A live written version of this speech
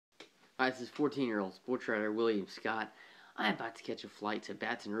Hi, this is 14-year-old sports writer William Scott. I'm about to catch a flight to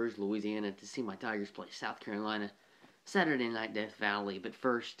Baton Rouge, Louisiana to see my Tigers play South Carolina Saturday night Death Valley. But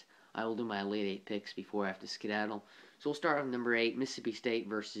first, I will do my Elite 8 picks before I have to skedaddle. So we'll start with number 8, Mississippi State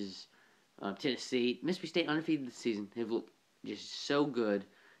versus Tennessee. Mississippi State undefeated this season. They've looked just so good.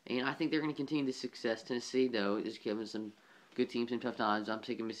 And I think they're going to continue this success. Tennessee, though, is giving some good teams and tough times. I'm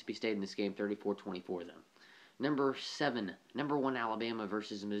taking Mississippi State in this game, 34-24, though. Number 7, number 1 Alabama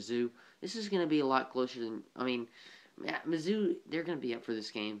versus Mizzou. This is going to be a lot closer than, Mizzou, they're going to be up for this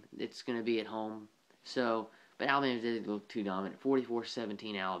game. It's going to be at home. So, but Alabama didn't look too dominant.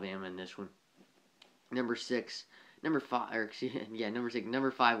 44-17 Alabama in this one. Number 6, number 5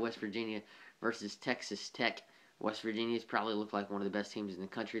 West Virginia versus Texas Tech. West Virginia's probably looked like one of the best teams in the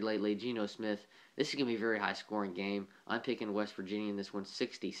country lately. Geno Smith. This is going to be a very high-scoring game. I'm picking West Virginia in this one,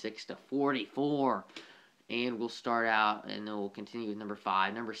 66-44. And we'll start out, and then we'll continue with number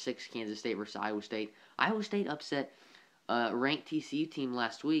 5. Number 6, Kansas State versus Iowa State. Iowa State upset a ranked TCU team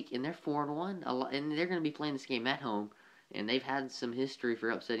last week, and they're 4-1. And they're going to be playing this game at home. And they've had some history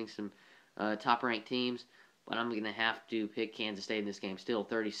for upsetting some top-ranked teams. But I'm going to have to pick Kansas State in this game. Still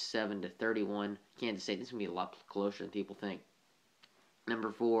 37-31 Kansas State. This is going to be a lot closer than people think.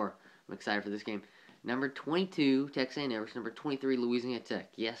 Number 4, I'm excited for this game. Number 22, Texas A&M versus number 23, Louisiana Tech.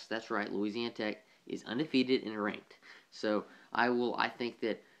 Yes, that's right, Louisiana Tech is undefeated and ranked. So I think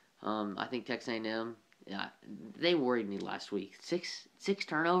Texas A&M. They worried me last week. Six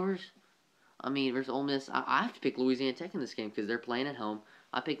turnovers. Versus Ole Miss. I have to pick Louisiana Tech in this game because they're playing at home.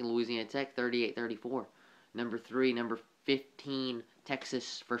 I'm picking Louisiana Tech 38-34. Number 3, number 15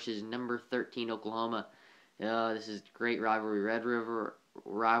 Texas versus number 13 Oklahoma. This is great rivalry, Red River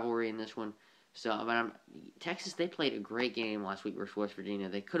rivalry in this one. So, Texas, they played a great game last week versus West Virginia.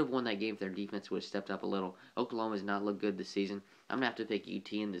 They could have won that game if their defense would have stepped up a little. Oklahoma has not looked good this season. I'm going to have to pick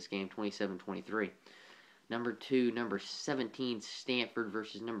UT in this game, 27-23. Number 2, number 17, Stanford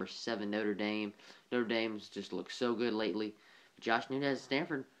versus number 7, Notre Dame. Notre Dame's just looked so good lately. Josh Nunez at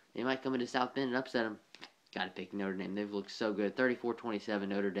Stanford, they might come into South Bend and upset them. Got to pick Notre Dame. They've looked so good. 34-27,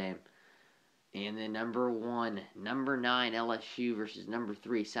 Notre Dame. And then number 1, number 9, LSU versus number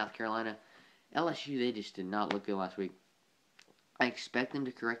 3, South Carolina. LSU, they just did not look good last week. I expect them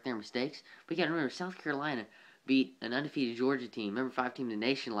to correct their mistakes. But you got to remember, South Carolina beat an undefeated Georgia team, number 5 team in the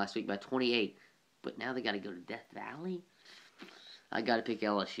nation last week by 28. But now they got to go to Death Valley. I got to pick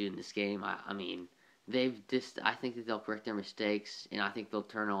LSU in this game. I think that they'll correct their mistakes, and I think they'll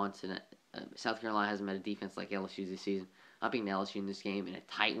turn on to South Carolina hasn't met a defense like LSU this season. I'm picking LSU in this game in a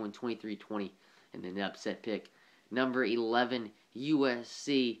tight one, 23-20, and then the upset pick. Number 11,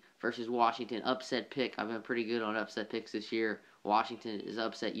 USC versus Washington. Upset pick. I've been pretty good on upset picks this year. Washington is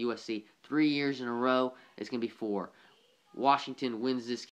upset USC 3 years in a row. It's going to be 4. Washington wins this